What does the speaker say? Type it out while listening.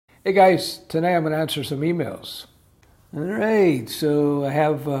Hey guys, tonight I'm going to answer some emails. All right, so I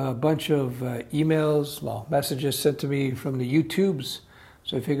have a bunch of emails, messages sent to me from the YouTubes.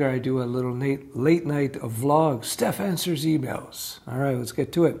 So I figure I'd do a little late night vlog. Stef answers emails. All right, let's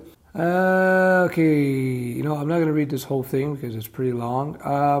get to it. Okay, I'm not going to read this whole thing because it's pretty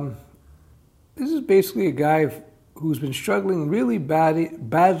long. This is basically a guy who's been struggling really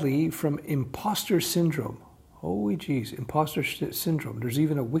badly from imposter syndrome. Holy jeez, imposter syndrome. There's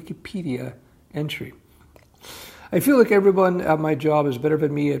even a Wikipedia entry. I feel like everyone at my job is better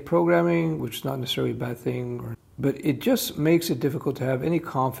than me at programming, which is not necessarily a bad thing, but it just makes it difficult to have any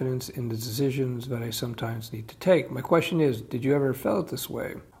confidence in the decisions that I sometimes need to take. My question is, did you ever feel it this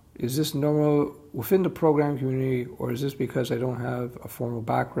way? Is this normal within the program community, or is this because I don't have a formal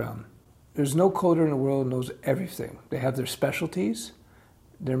background? There's no coder in the world who knows everything. They have their specialties.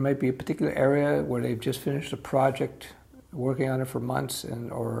 There might be a particular area where they've just finished a project, working on it for months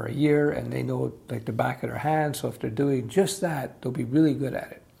or a year, and they know it like the back of their hand. So if they're doing just that, they'll be really good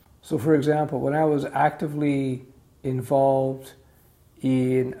at it. So for example, when I was actively involved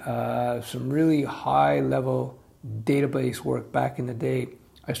in some really high-level database work back in the day,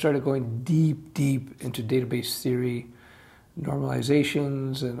 I started going deep into database theory,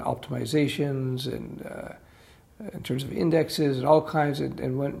 normalizations and optimizations and in terms of indexes and all kinds,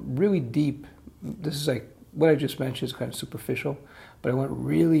 and went really deep. This is like what I just mentioned is kind of superficial, but I went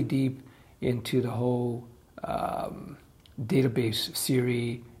really deep into the whole database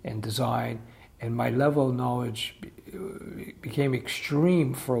theory and design, and my level of knowledge became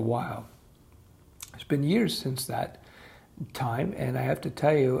extreme for a while. It's been years since that time, and I have to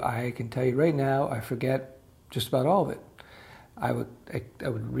tell you, I can tell you right now, I forget just about all of it. I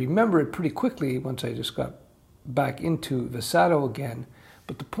would remember it pretty quickly once I just got back into the saddle again.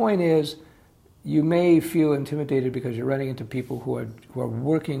 But the point is, you may feel intimidated because you're running into people who are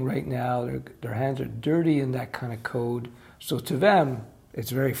working right now. Their hands are dirty in that kind of code. So to them,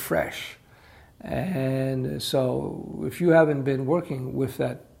 it's very fresh. And so if you haven't been working with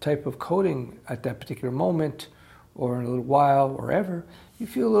that type of coding at that particular moment, or in a little while, or ever, you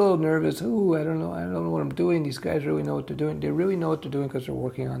feel a little nervous. Ooh, I don't know what I'm doing. These guys really know what they're doing. They really know what they're doing because they're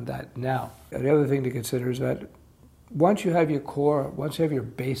working on that now. The other thing to consider is that once you have your core, once you have your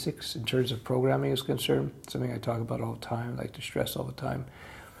basics in terms of programming is concerned, something I talk about all the time, I like to stress all the time,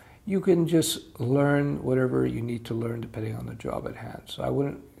 you can just learn whatever you need to learn depending on the job at hand. So I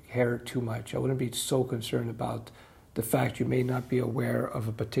wouldn't care too much. I wouldn't be so concerned about the fact you may not be aware of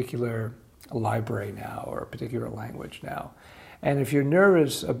a particular library now or a particular language now. And if you're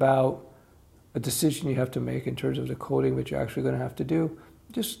nervous about a decision you have to make in terms of the coding that you're actually going to have to do,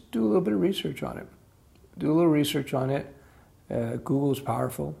 just do a little bit of research on it. Do a little research on it. Google is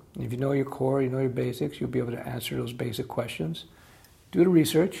powerful. If you know your core, you know your basics, you'll be able to answer those basic questions. Do the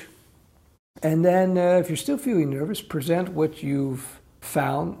research. And then if you're still feeling nervous, present what you've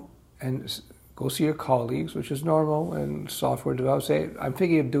found and go see your colleagues, which is normal in software development. Say, I'm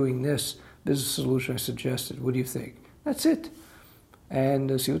thinking of doing this. This is a solution I suggested. What do you think? That's it.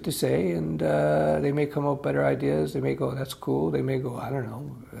 And see what they say, and they may come up with better ideas. They may go, that's cool. They may go, I don't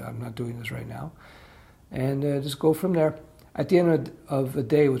know, I'm not doing this right now. And just go from there. At the end of the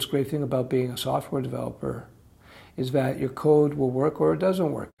day, what's a great thing about being a software developer is that your code will work or it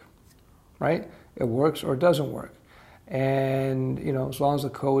doesn't work, right? It works or it doesn't work. And, as long as the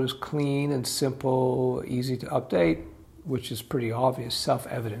code is clean and simple, easy to update, which is pretty obvious,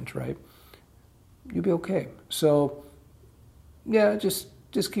 self-evident, right? You'll be okay. So, yeah, just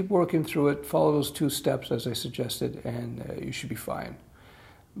keep working through it. Follow those 2 steps as I suggested, and you should be fine.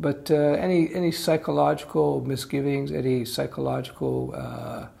 But any psychological misgivings, any psychological,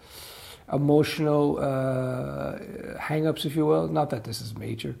 emotional hang-ups, if you will, not that this is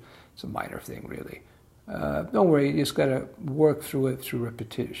major, it's a minor thing, really. Don't worry, you just got to work through it through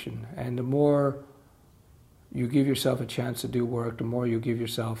repetition. And the more you give yourself a chance to do work, the more you give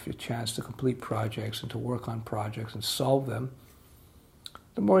yourself a chance to complete projects and to work on projects and solve them,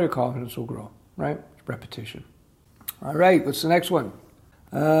 the more your confidence will grow, right? Repetition. All right, what's the next one?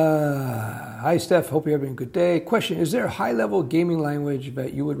 Hi, Stef. Hope you're having a good day. Question, is there a high-level gaming language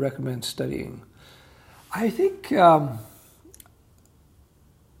that you would recommend studying? I think I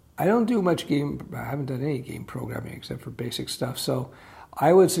don't do much I haven't done any game programming except for basic stuff. So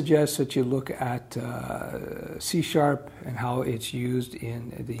I would suggest that you look at C# and how it's used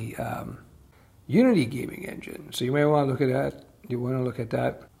in the Unity gaming engine. So you may want to look at that. You want to look at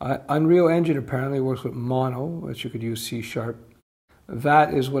that. Unreal Engine apparently works with Mono, which you could use C#.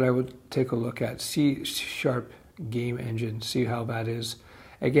 That is what I would take a look at. C# game engine, see how that is.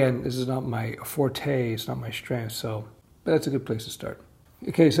 Again, this is not my forte, it's not my strength, but that's a good place to start.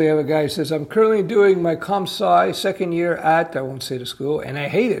 Okay, so you have a guy who says, I'm currently doing my comp sci second year at, I won't say the school, and I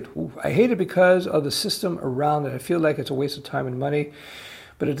hate it. Ooh, I hate it because of the system around it. I feel like it's a waste of time and money.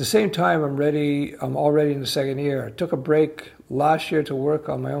 But at the same time, I'm already in the second year. I took a break last year to work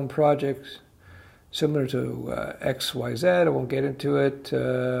on my own projects, similar to XYZ. I won't get into it,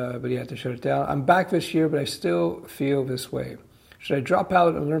 but you have to shut it down. I'm back this year, but I still feel this way. Should I drop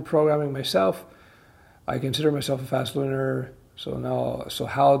out and learn programming myself? I consider myself a fast learner. So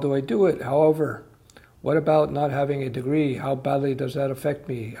how do I do it? However, what about not having a degree? How badly does that affect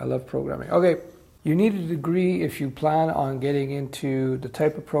me? I love programming. Okay, you need a degree if you plan on getting into the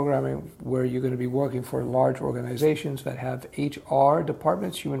type of programming where you're going to be working for large organizations that have HR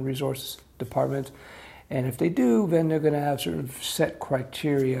departments, human resources departments. And if they do, then they're going to have sort of set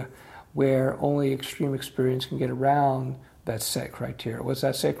criteria where only extreme experience can get around that set criteria. What's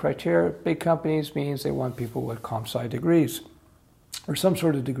that set criteria? Big companies means they want people with comp sci degrees or some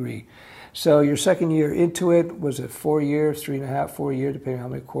sort of degree. So your second year into it, was it 4 years, 3.5, 4 years, depending on how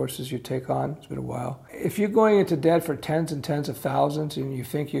many courses you take on? It's been a while. If you're going into debt for tens and tens of thousands and you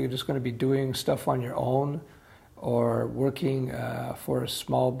think you're just going to be doing stuff on your own or working for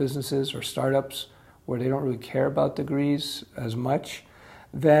small businesses or startups where they don't really care about degrees as much,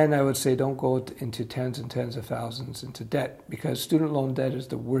 then I would say don't go into tens and tens of thousands into debt, because student loan debt is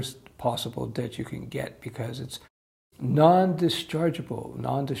the worst possible debt you can get because it's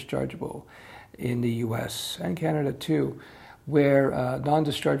non-dischargeable in the US and Canada too, where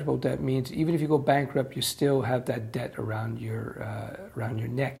non-dischargeable debt means even if you go bankrupt, you still have that debt around your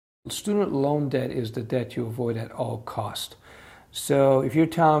neck. Student loan debt is the debt you avoid at all cost. So if you're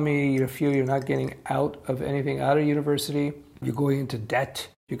telling me you feel you're not getting out of anything out of university, you're going into debt,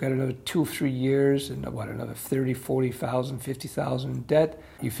 you've got another 2 or 3 years and another 30, 40,000, 50,000 in debt.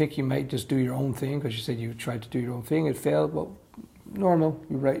 You think you might just do your own thing because you said you tried to do your own thing, it failed. Well, normal,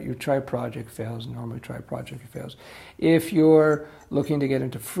 you're right, you try a project, fails, normally try a project, it fails. If you're looking to get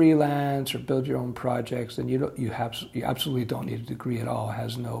into freelance or build your own projects, then you absolutely don't need a degree at all. It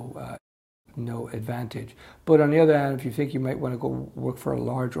has no advantage. But on the other hand, if you think you might want to go work for a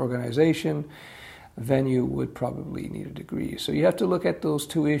large organization, then you would probably need a degree. So you have to look at those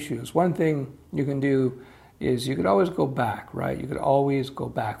two issues. One thing you can do is you could always go back, right? You could always go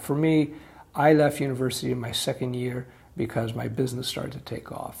back. For me, I left university in my second year because my business started to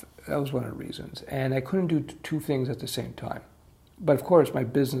take off. That was one of the reasons. And I couldn't do two things at the same time. But of course, my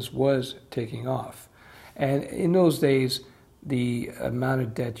business was taking off. And in those days, the amount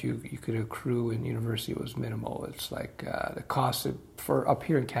of debt you could accrue in university was minimal. It's like the cost for up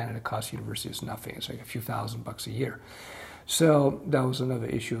here in Canada, cost university is nothing. It's like a few $1,000s a year. So that was another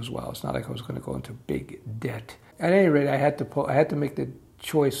issue as well. It's not like I was going to go into big debt. At any rate, I had to make the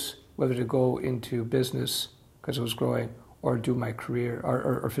choice whether to go into business because it was growing, or do my career,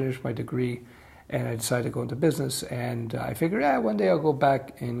 or finish my degree. And I decided to go into business. And I figured, one day I'll go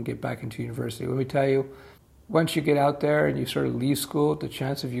back and get back into university. Let me tell you, once you get out there and you sort of leave school, the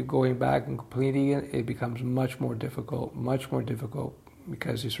chance of you going back and completing it becomes much more difficult,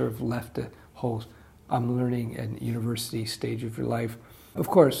 because you sort of left the whole I'm learning at university stage of your life. Of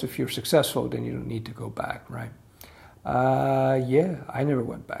course, if you're successful, then you don't need to go back, right? I never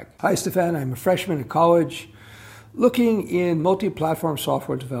went back. Hi, Stefan. I'm a freshman in college, looking in a multi-platform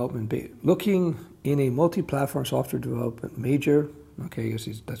software development major. Okay, I guess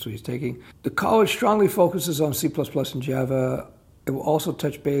that's what he's taking. The college strongly focuses on C++ and Java. It will also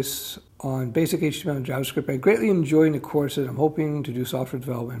touch base on basic HTML and JavaScript. I'm greatly enjoying the courses. I'm hoping to do software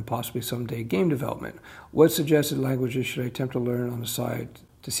development and possibly someday game development. What suggested languages should I attempt to learn on the side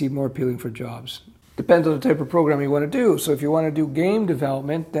to see more appealing for jobs? Depends on the type of program you want to do. So if you want to do game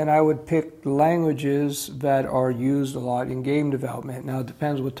development, then I would pick languages that are used a lot in game development. Now, it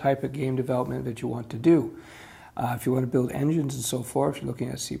depends what type of game development that you want to do. If you want to build engines and so forth, you're looking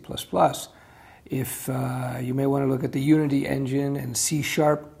at C++. If you may want to look at the Unity engine and C#,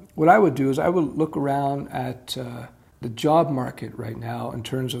 what I would do is I would look around at the job market right now in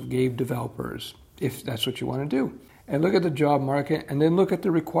terms of game developers, if that's what you want to do. And look at the job market and then look at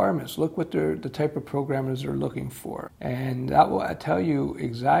the requirements. Look what the type of programmers they're looking for. And that will tell you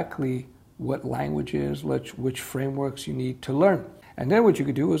exactly what languages, which frameworks you need to learn. And then what you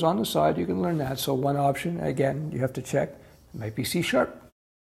could do is on the side, you can learn that. So one option, again, you have to check, it might be C#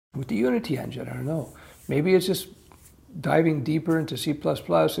 with the Unity engine. I don't know. Maybe it's just diving deeper into C++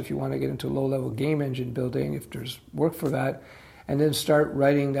 if you want to get into low-level game engine building, if there's work for that, and then start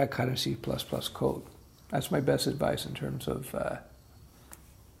writing that kind of C++ code. That's my best advice in terms of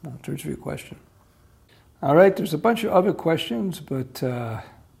your question. All right, there's a bunch of other questions, but I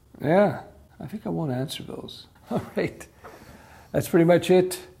think I won't answer those. All right. That's pretty much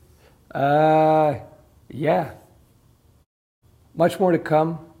it. Yeah, much more to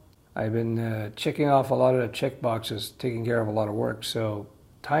come. I've been checking off a lot of the check boxes, taking care of a lot of work. So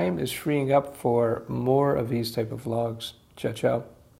time is freeing up for more of these type of vlogs. Ciao, ciao.